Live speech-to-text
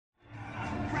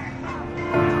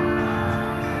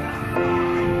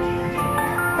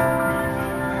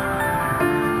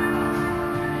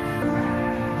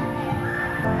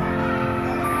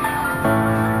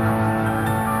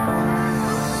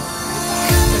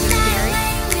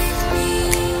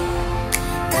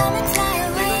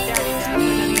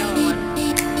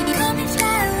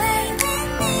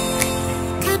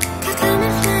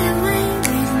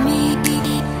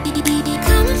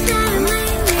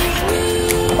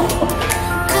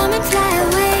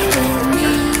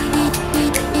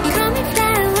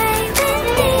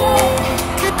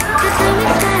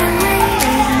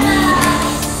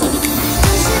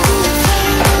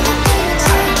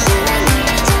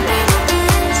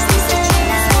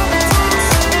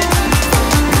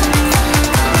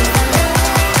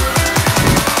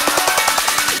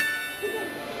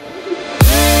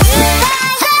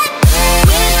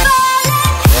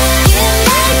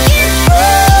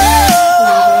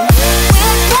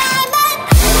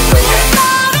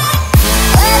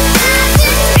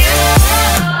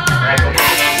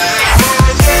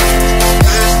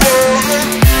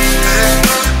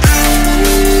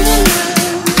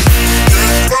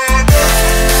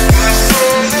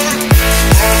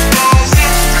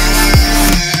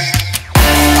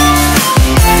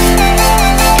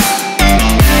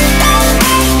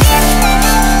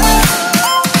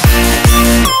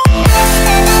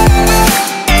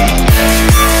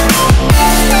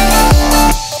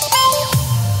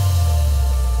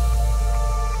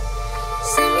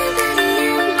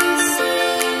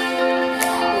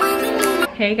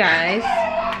Hey guys.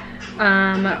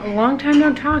 Long time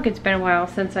no talk. It's been a while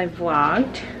since I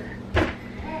vlogged.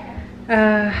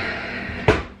 Yeah,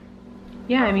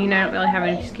 I mean, I don't really have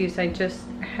an excuse. I just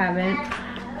haven't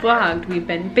vlogged. We've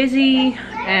been busy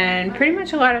and pretty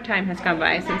much a lot of time has gone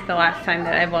by since the last time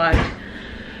that I vlogged.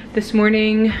 This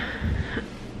morning,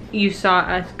 you saw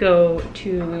us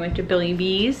we went to Billy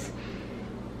B's,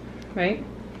 right?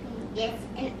 Yes,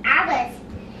 and I was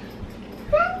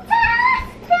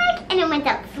fantastic, and I went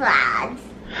up slides.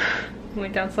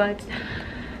 Went down slides.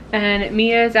 And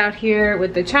Mia's out here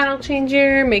with the channel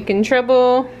changer, making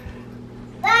trouble.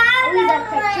 Always up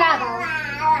for trouble.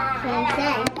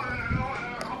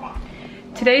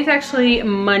 Today's actually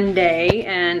Monday,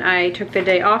 and I took the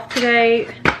day off today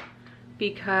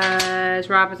because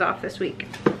Rob is off this week.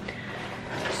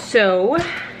 So,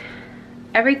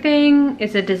 everything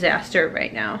is a disaster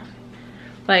right now.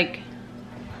 Like,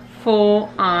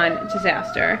 full on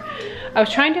disaster. I was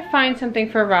trying to find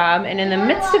something for Rob, and in the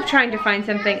midst of trying to find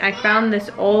something, I found this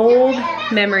old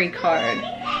memory card.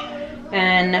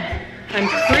 And I'm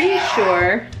pretty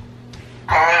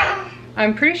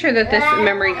sure that this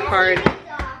memory card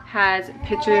has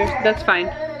pictures. That's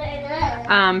fine.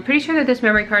 I'm pretty sure that this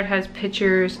memory card has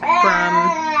pictures from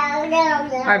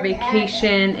our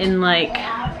vacation in like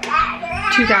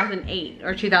 2008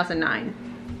 or 2009.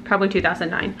 Probably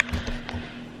 2009.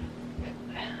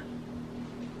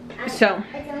 So,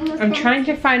 I'm trying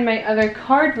to find my other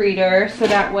card reader so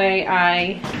that way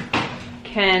I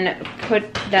can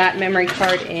put that memory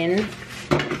card in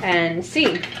and see.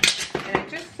 And I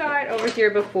just saw it over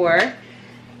here before,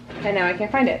 and now I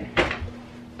can't find it.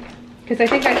 Because I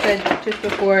think I said just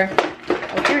before,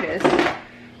 oh, here it is.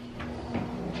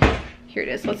 Here it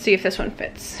is. Let's see if this one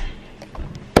fits.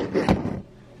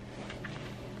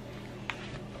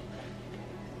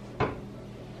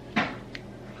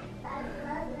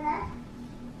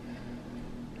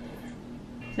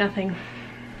 Nothing.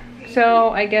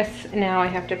 So I guess now I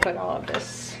have to put all of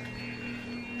this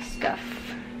stuff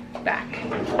back.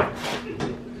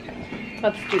 Okay,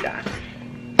 let's do that.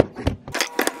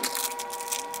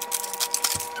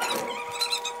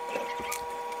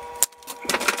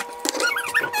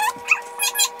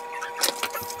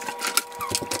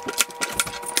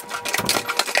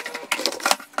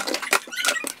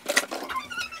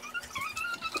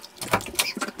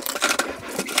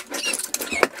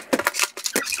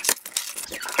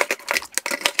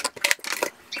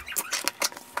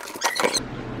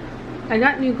 I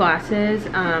got new glasses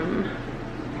a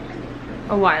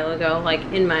while ago, like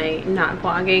in my not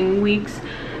vlogging weeks,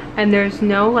 and there's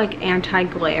no like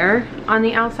anti-glare on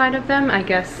the outside of them. I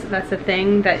guess that's a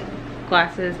thing, that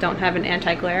glasses don't have an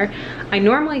anti-glare. I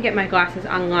normally get my glasses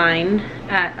online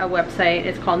at a website.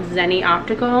 It's called Zenni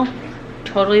Optical.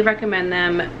 Totally recommend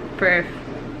them for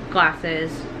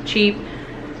glasses. Cheap,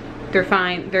 they're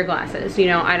fine, they're glasses. You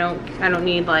know, I don't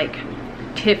need like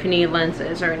Tiffany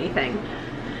lenses or anything.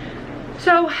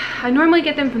 So I normally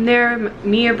get them from there.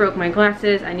 Mia broke my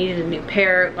glasses. I needed a new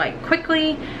pair like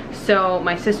quickly. So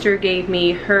my sister gave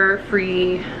me her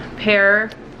free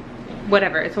pair,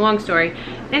 whatever, it's a long story.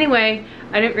 Anyway,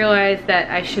 I didn't realize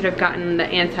that I should have gotten the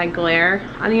anti-glare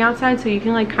on the outside, so you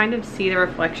can like kind of see the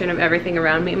reflection of everything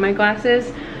around me in my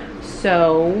glasses.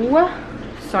 So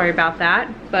sorry about that,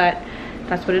 but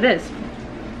that's what it is.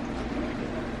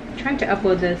 I'm trying to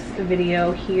upload this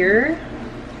video here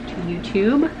to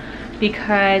YouTube,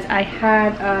 because I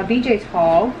had a BJ's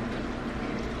haul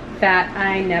that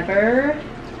I never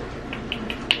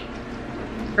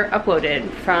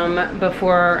uploaded from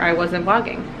before I wasn't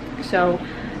vlogging. So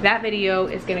that video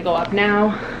is gonna go up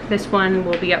now. This one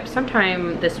will be up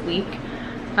sometime this week.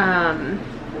 But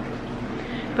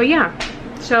yeah,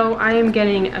 so I am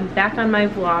getting back on my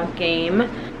vlog game.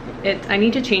 I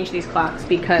need to change these clocks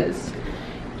because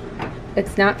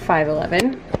it's not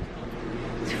 5:11,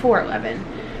 it's 4:11.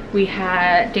 We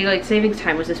had daylight savings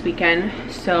time was this weekend,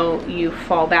 so you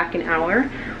fall back an hour,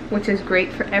 which is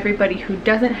great for everybody who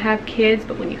doesn't have kids.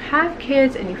 But when you have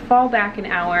kids and you fall back an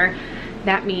hour,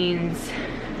 that means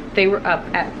they were up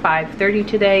at 5:30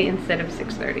 today instead of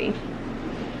 6:30.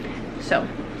 So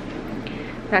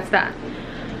that's that.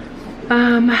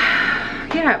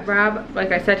 Yeah, Rob,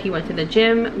 like I said, he went to the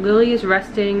gym. Lily is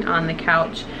resting on the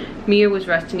couch. Mia was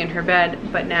resting in her bed,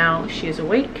 but now she is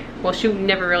awake. Well, she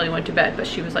never really went to bed, but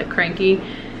she was like cranky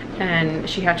and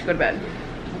she had to go to bed.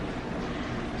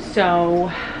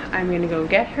 So I'm gonna go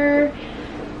get her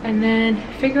and then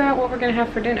figure out what we're gonna have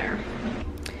for dinner.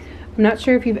 I'm not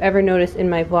sure if you've ever noticed in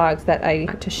my vlogs that I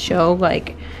like to show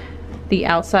like the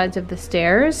outsides of the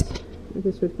stairs. If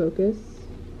this would focus.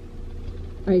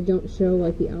 I don't show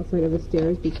like the outside of the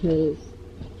stairs because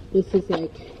This is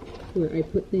like where I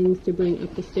put things to bring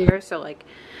up the stairs. So like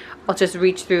I'll just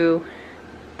reach through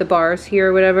the bars here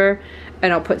or whatever,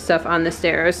 and I'll put stuff on the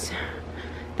stairs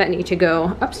that need to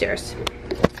go upstairs.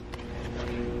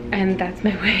 And that's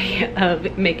my way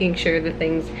of making sure the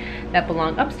things that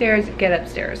belong upstairs get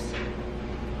upstairs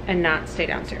and not stay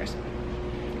downstairs.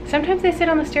 Sometimes they sit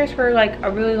on the stairs for like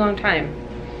a really long time,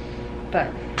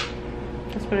 but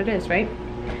that's what it is, right?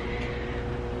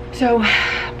 So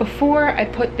before I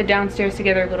put the downstairs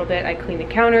together a little bit, I cleaned the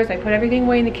counters, I put everything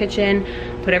away in the kitchen,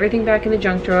 put everything back in the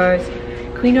junk drawers,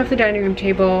 cleaned off the dining room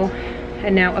table,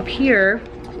 and now up here,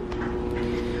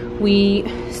 we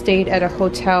stayed at a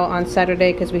hotel on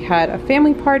Saturday because we had a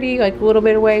family party like a little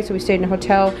bit away, so we stayed in a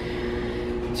hotel.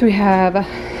 So we have,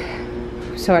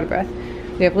 so out of breath.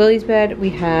 We have Lily's bed, we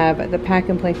have the pack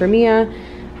and play for Mia.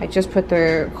 I just put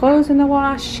their clothes in the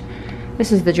wash.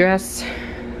 This is the dress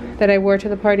that I wore to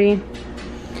the party.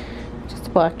 Just a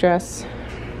black dress.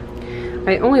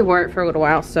 I only wore it for a little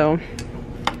while, so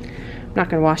I'm not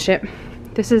gonna wash it.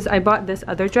 This is, I bought this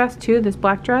other dress too, this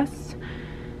black dress.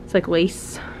 It's like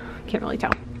lace, can't really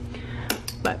tell.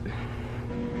 But,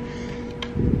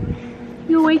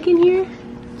 you awake in here?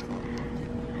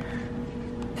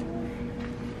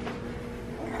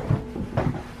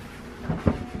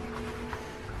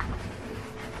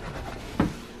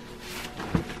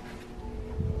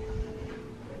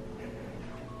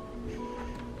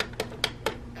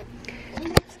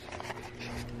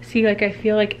 See, like I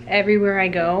feel like everywhere I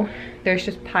go, there's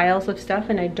just piles of stuff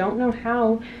and I don't know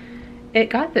how it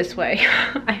got this way.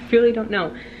 I really don't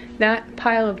know. That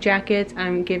pile of jackets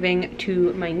I'm giving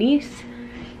to my niece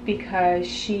because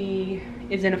she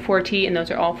is in a 4T and those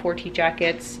are all 4T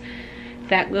jackets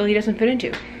that Lily doesn't fit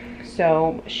into.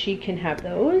 So she can have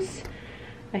those.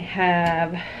 I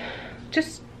have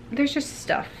just, there's just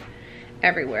stuff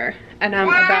everywhere. And I'm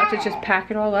about to just pack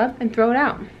it all up and throw it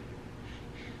out.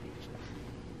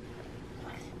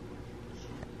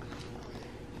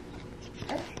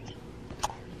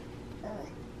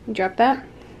 You drop that?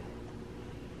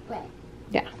 What?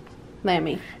 Yeah,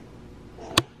 Lammy.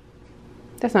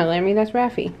 That's not Lammy, that's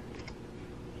Raffy.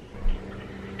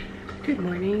 Good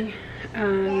morning.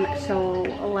 So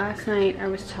last night I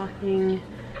was talking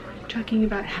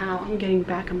about how I'm getting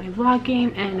back on my vlog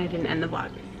game and I didn't end the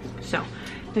vlog. So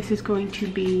this is going to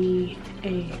be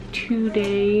a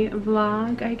 2-day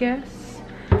vlog, I guess.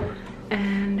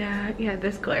 And yeah,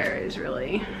 this glare is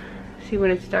really, see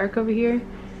when it's dark over here?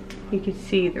 You can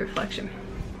see the reflection.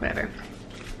 Whatever.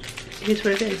 It is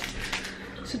what it is.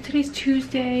 So today's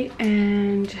Tuesday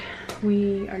and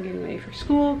we are getting ready for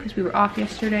school because we were off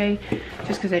yesterday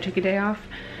just because I took a day off.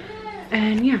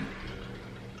 And yeah,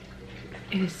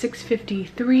 it is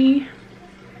 6:53.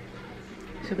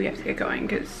 So we have to get going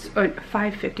because, or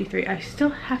 5:53. I still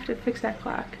have to fix that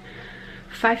clock.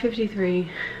 5:53,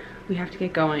 we have to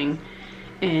get going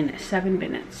in 7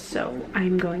 minutes. So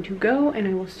I'm going to go and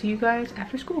I will see you guys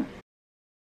after school.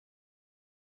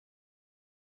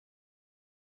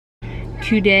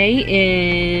 Today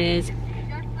is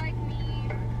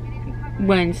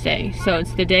Wednesday, so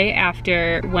it's the day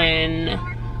after when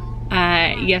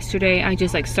yesterday I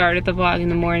just like started the vlog in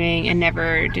the morning and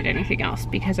never did anything else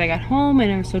because I got home and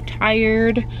I was so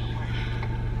tired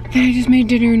that I just made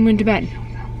dinner and went to bed.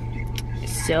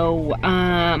 So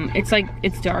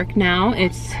it's dark now.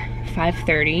 It's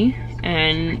 5:30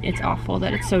 and it's awful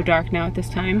that it's so dark now at this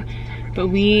time, but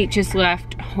we just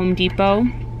left Home Depot.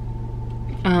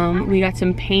 We got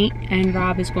some paint and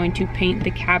Rob is going to paint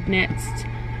the cabinets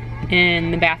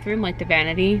in the bathroom, like the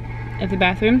vanity of the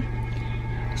bathroom.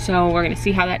 So we're gonna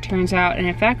see how that turns out, and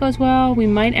if that goes well, we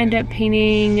might end up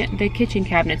painting the kitchen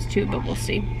cabinets too, but we'll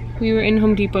see. We were in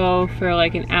Home Depot for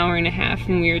like an hour and a half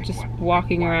and we were just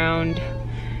walking around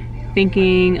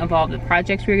thinking of all the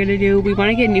projects we were gonna do. We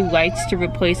wanna get new lights to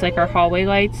replace like our hallway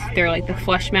lights. They're like the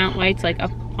flush mount lights like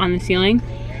up on the ceiling.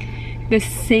 The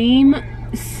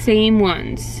same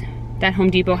ones that Home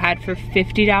Depot had for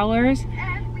 $50,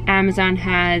 Amazon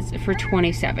has for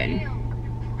 $27.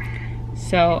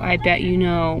 So I bet you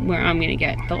know where I'm gonna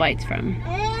get the lights from.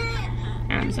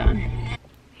 Amazon.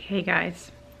 Hey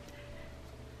guys,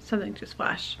 something just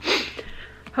flashed.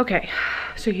 Okay,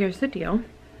 so here's the deal.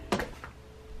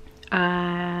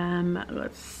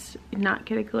 Let's not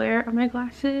get a glare on my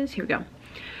glasses. Here we go.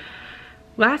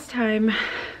 Last time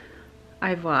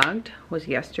I vlogged was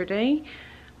yesterday.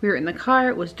 We were in the car,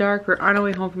 it was dark, we were on our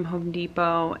way home from Home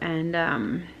Depot, and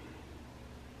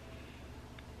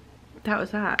that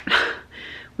was that.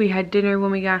 We had dinner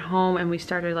when we got home and we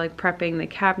started like prepping the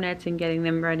cabinets and getting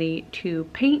them ready to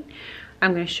paint.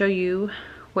 I'm gonna show you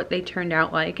what they turned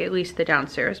out like, at least the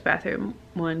downstairs bathroom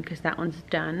one, because that one's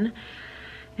done.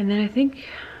 And then I think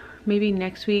maybe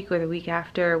next week or the week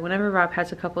after, whenever Rob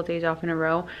has a couple of days off in a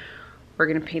row, we're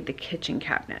gonna paint the kitchen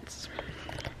cabinets.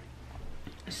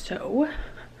 So,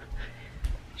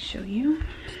 show you.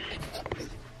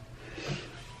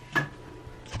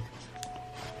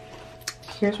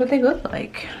 Here's what they look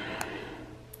like.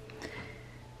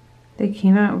 They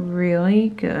came out really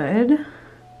good.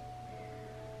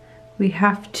 We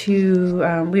have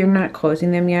to, we are not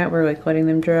closing them yet. We're like letting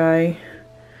them dry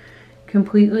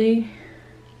completely.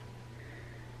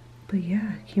 But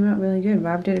yeah, it came out really good.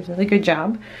 Rob did a really good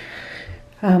job.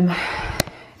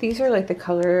 These are like the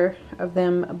color of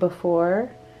them before.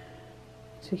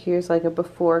 So here's like a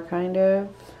before kind of.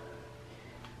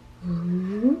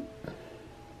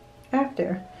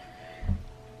 After.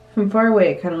 From far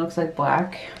away it kind of looks like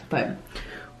black, but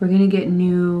we're gonna get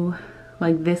new,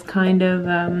 like this kind of,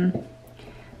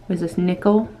 what is this,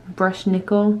 nickel, brushed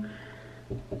nickel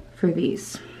for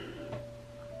these.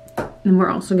 And we're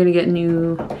also gonna get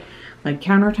new like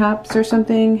countertops or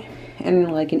something,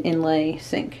 and like an inlay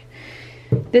sink.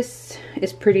 This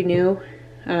is pretty new.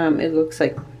 It looks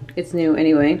like it's new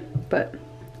anyway, but,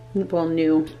 well,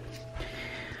 new,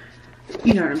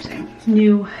 you know what I'm saying,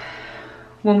 new.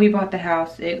 When we bought the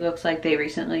house, it looks like they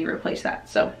recently replaced that.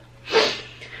 So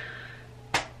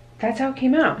that's how it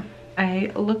came out.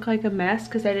 I look like a mess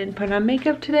because I didn't put on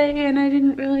makeup today, and I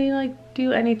didn't really like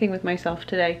do anything with myself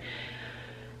today.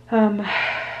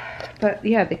 But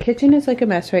yeah, the kitchen is like a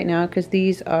mess right now because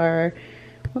these are,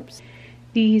 whoops,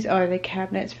 these are the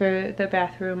cabinets for the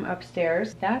bathroom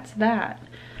upstairs. That's that.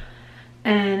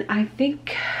 And I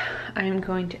think I'm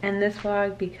going to end this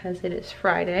vlog because it is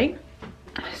Friday.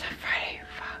 It's not Friday.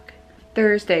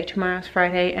 Thursday, tomorrow's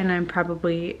Friday, and I'm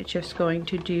probably just going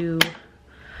to do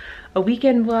a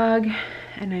weekend vlog,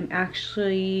 and I'm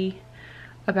actually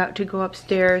about to go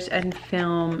upstairs and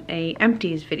film a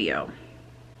empties video.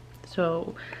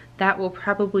 So that will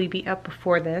probably be up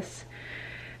before this.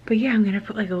 But yeah, I'm gonna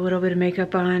put like a little bit of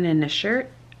makeup on and a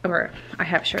shirt, or I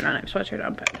have a shirt on, I have a sweatshirt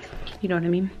on, but you know what I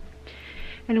mean.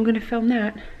 And I'm gonna film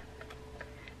that,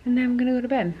 and then I'm gonna go to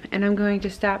bed, and I'm going to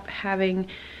stop having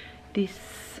these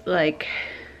like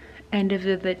end of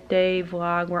the day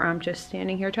vlog where I'm just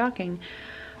standing here talking.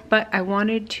 But I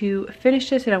wanted to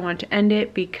finish this and I wanted to end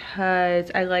it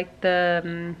because I like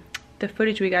the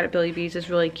footage we got at Billy B's is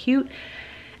really cute,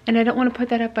 and I don't want to put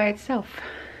that up by itself.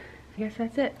 I guess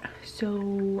that's it.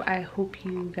 So I hope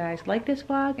you guys like this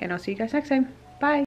vlog, and I'll see you guys next time. Bye.